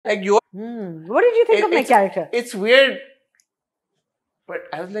Like you're. What did you think of my character? It's weird. But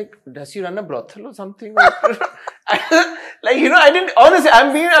I was like, does she run a brothel or something? Like, you know, I didn't, honestly,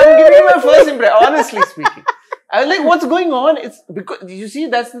 I'm giving you my first impression, honestly speaking. I was like, what's going on? It's because, you see,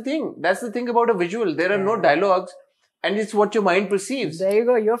 that's the thing. That's the thing about a visual. There are no dialogues and it's what your mind perceives. There you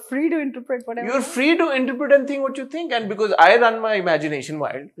go. You're free to interpret whatever. You're free to interpret and think what you think. And because I run my imagination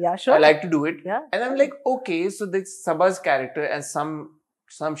wild. Yeah, sure. I like to do it. Yeah. And I'm like, okay, so this Saba's character and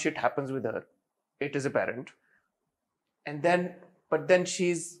some shit happens with her. It is apparent. And then, but then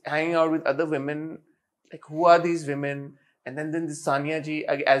she's hanging out with other women. Like, who are these women? And then this Sania ji,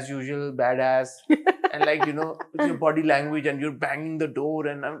 as usual, badass. And like, you know, with your body language and you're banging the door.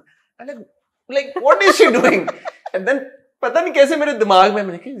 And I'm like, what is she doing? And then, pata nahi kaise mere dimag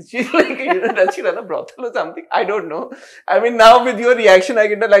mein, she's like, you know, does she run a brothel or something? I don't know. I mean, now with your reaction, I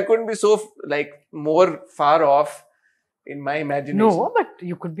can tell I couldn't be so, like, more far off in my imagination. No, but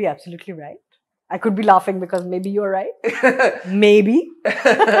you could be absolutely right. I could be laughing because maybe you're right. Maybe.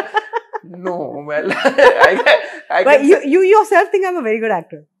 No, well, but you yourself think I'm a very good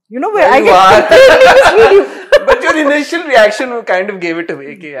actor. You know where well, I can. But your initial reaction kind of gave it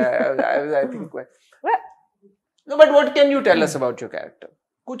away. I think. Well, no, but what can you tell us about your character?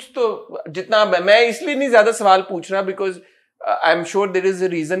 कुछ तो जितना मैं इसलिए नहीं ज़्यादा सवाल पूछ रहा because I'm sure there is a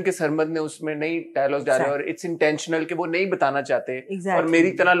reason कि सरमद ने उसमें नई डायलॉग डाले और it's intentional कि वो नहीं बताना चाहते और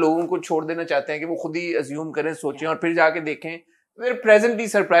मेरी तरह लोगों को छोड़ देना चाहते हैं कि वो खुद ही assume करें सोचें और फिर जाके देखें We're presently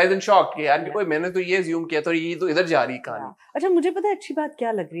surprised and shocked कि यार कोई मैंने तो ये assume किया था ये तो इधर जा रही कहानी अच्छा मुझे पता है अच्छी बात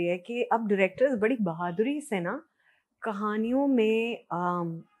क्या लग रही है कि अब डायरेक्टर्स बड़ी बहादुरी से ना कहानियों में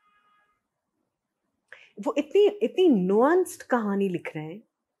वो इतनी nuanced कहानी लिख रहे हैं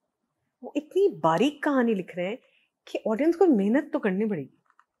वो इतनी बारीक कहानी लिख रहे हैं कि ऑडियंस को मेहनत तो करनी पड़ेगी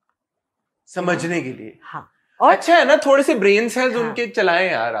समझने के लिए हाँ और अच्छा है ना थोड़े से ब्रेन सेल्स उनके चलाएं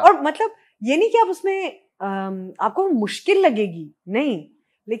यार और मतलब ये नहीं कि आप उसमें आपको मुश्किल लगेगी नहीं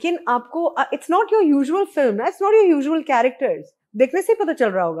लेकिन आपको it's not your usual film it's not your usual characters देखने से पता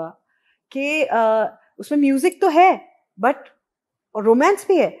चल रहा होगा कि उसमें म्यूजिक तो है बट और रोमांस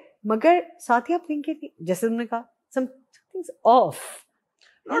भी है मगर साथ ही आप थिंक जैसे तुमने कहा something's off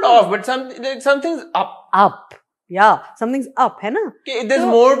not off but something's up yeah something's up है ना there's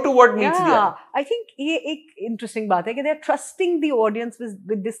more to what meets the eye I think ये एक interesting बात है कि they're trusting the audience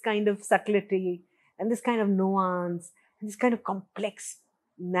with this kind of subtlety and this kind of nuance and this kind of complex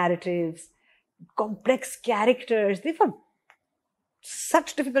narratives complex characters they were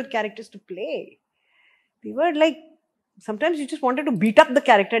such difficult characters to play they were like sometimes you just wanted to beat up the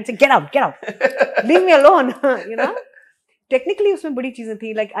character and say get out leave me alone you know technically उसमें बड़ी चीजें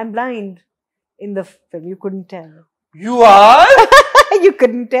थी like I'm blind in the film you couldn't tell you are you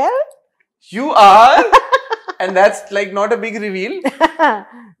couldn't tell you are and that's like not a big reveal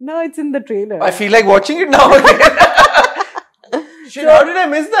no it's in the trailer I feel like watching it now again shit how did I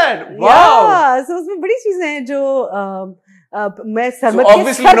miss that wow yeah so उसमें बड़ी चीजें हैं जो मैं सहमत so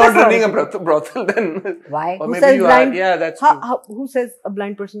obviously not running a brothel then why or who maybe says you blind are yeah that's true who says a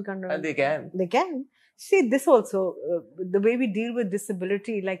blind person can't run they can see this also the way we deal with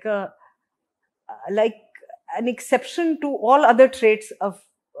disability like an exception to all other traits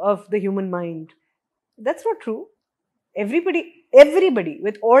of the human mind that's not true everybody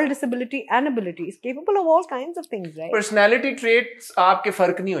with all disability and ability is capable of all kinds of things right personality traits आपके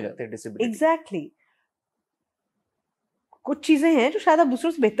फर्क नहीं हो जाते disability exactly कुछ चीजें हैं जो शायद आप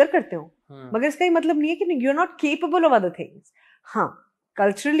दूसरों से बेहतर करते हो मगर इसका ये मतलब नहीं है कि you're not capable of other things हाँ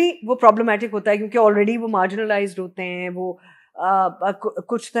कल्चरली वो प्रॉब्लमेटिक होता है क्योंकि ऑलरेडी वो मार्जिनलाइज्ड होते हैं वो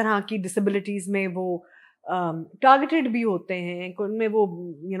कुछ तरह की डिसेबिलिटीज में वो टारगेटेड भी होते हैं उनमें वो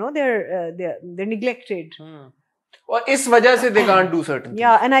यू नो they're neglected और इस वजह से they can't do certain things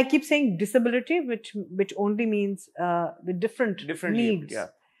yeah and I keep saying disability which only means the different needs yeah.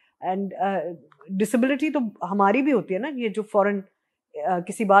 and disability तो हमारी भी होती है ना ये जो फॉरेन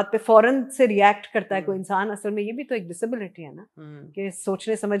किसी बात पे फौरन से रिएक्ट करता है कोई इंसान असल में ये भी तो एक डिसेबिलिटी है ना कि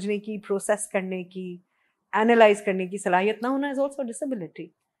सोचने समझने की प्रोसेस करने की एनालाइज करने की सलाहियत ना होना इज आल्सो डिसेबिलिटी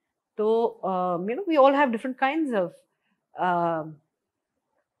तो you know we all have different kinds of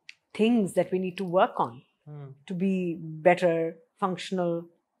things that we need to work on to be better functional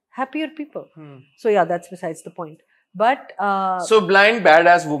happier people so yeah that's besides the point but so blind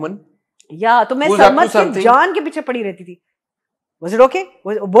badass woman yeah तो मैं समझ के जान के पीछे पड़ी रहती थी Was it okay?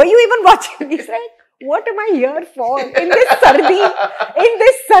 Were you even watching? He's like, what am I here for? In this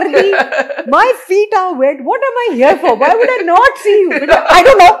sardi, my feet are wet. What am I here for? Why would I not see you? I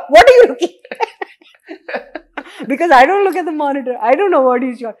don't know. What are you looking at? Because I don't look at the monitor. I don't know what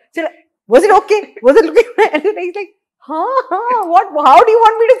he's shot. So like, was it okay? Was it looking? And he's like, हाँ, what, how do you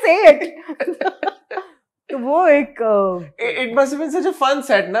want me to say it? तो वो एक it must have been such a fun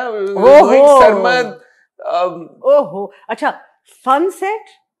set ना, ओहो, रोहित शर्मा, ओहो, अच्छा, fun set,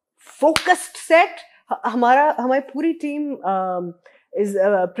 focused set. हमारी पूरी team is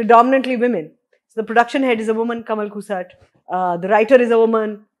predominantly women. So the production head is a woman, Kamal Khusat. The writer is a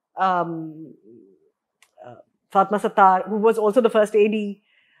woman, Fatma Sattar, who was also the first AD.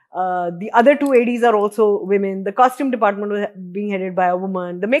 The other two ADs are also women. The costume department was being headed by a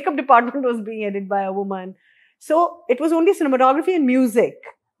woman. The makeup department was being headed by a woman. So it was only cinematography and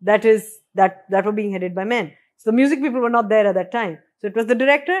music that were being headed by men. So the music people were not there at that time. So it was the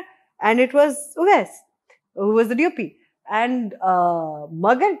director and it was Uwais, who was the DOP. And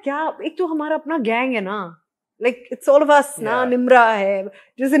मगर क्या, एक तो हमारा अपना gang है ना, like it's all of us ना, निम्रा है,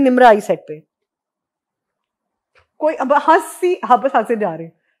 जैसे निम्रा आई सेट पे, कोई अब हंसे जा रहे,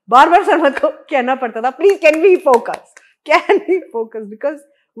 बार सरमत को कहना पड़ता था, please can we focus, because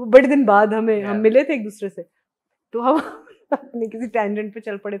वो बड़े दिन बाद हम मिले थे एक दूसरे से, तो हम अपने किसी टेंजेंट पे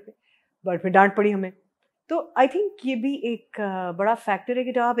चल पड़े थे, बट फिर डांट पड़ी हमें. तो आई थिंक ये भी एक बड़ा फैक्टर है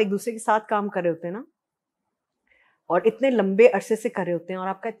कि जब आप एक दूसरे के साथ काम कर रहे होते हैं ना, और इतने लंबे अरसे से कर रहे होते हैं, और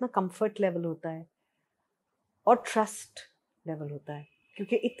आपका इतना कंफर्ट लेवल होता है और ट्रस्ट लेवल होता है,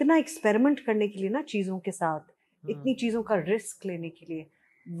 क्योंकि इतना एक्सपेरिमेंट करने के लिए ना चीज़ों के साथ, इतनी चीज़ों का रिस्क लेने के लिए,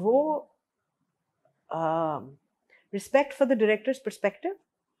 वो respect for the directors perspective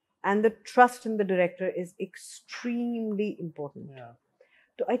and the trust in the director is extremely important.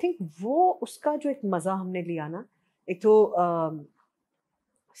 तो आई थिंक वो उसका जो एक मज़ा हमने लिया ना, एक तो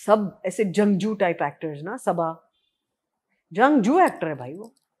सब ऐसे जंगजू टाइप एक्टर्स ना, सबा जंगजू एक्टर है भाई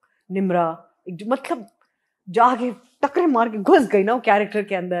वो, निम्रा मतलब जाके टक्कर मार के घुस गई ना वो कैरेक्टर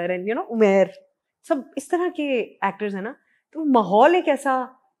के अंदर, एंड यू नो उमेर, सब इस तरह के एक्टर्स है ना, तो माहौल एक ऐसा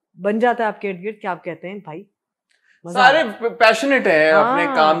बन जाता है आपके इर्द गिर्द कि आप कहते हैं भाई सारे पैशनेट है अपने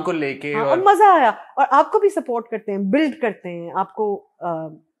काम को लेके, और मजा आया, और आपको भी सपोर्ट करते हैं, बिल्ड करते हैं आपको.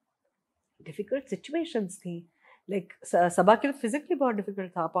 डिफिकल्ट सिचुएशंस थी, लाइक सबा के लिए फिजिकली बहुत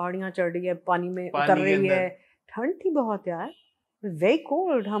डिफिकल्ट था, पहाड़ियाँ चढ़ रही है, पानी में उतर रही है, ठंड थी बहुत यार, वेरी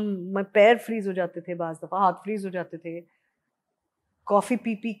कोल्ड, मैं पैर फ्रीज हो जाते थे, बाज दफा हाथ फ्रीज हो जाते थे, कॉफी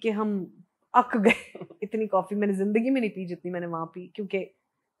पी के हम अक गए. इतनी कॉफी मैंने जिंदगी में नहीं पी जितनी मैंने वहां पी, क्योंकि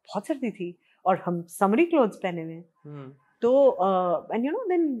बहुत सर्दी थी और हम समरी क्लोथ्स पहने हुए हैं. तो एंड यू नो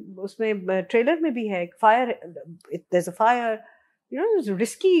देन उसमें ट्रेलर में भी है fire, there is a fire, you know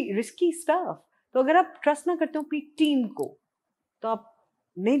risky stuff. तो अगर आप ट्रस्ट ना करते हो अपनी टीम को, तो आप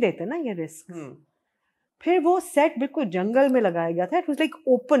नहीं देते ना ये रिस्क. फिर वो सेट बिल्कुल जंगल में लगाया गया था, इट वाज लाइक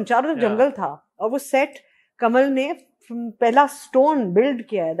ओपन, चारों तरफ जंगल था, और वो सेट कमल ने पहला स्टोन बिल्ड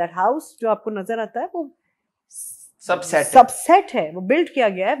किया है. दैट हाउस जो आपको नजर आता है वो सब सेट है, वो बिल्ड किया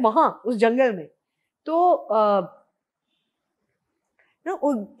गया है वहां उस जंगल में. तो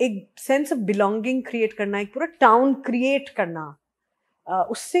एक सेंस ऑफ बिलोंगिंग क्रिएट करना, एक पूरा टाउन क्रिएट करना,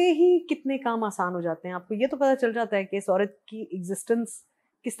 उससे ही कितने काम आसान हो जाते हैं. आपको ये तो पता चल जाता है कि इस औरत की एग्जिस्टेंस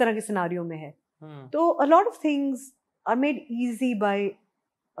किस तरह के सिनारियों में है. तो a lot of things are made easy by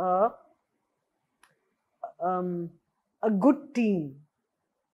a good team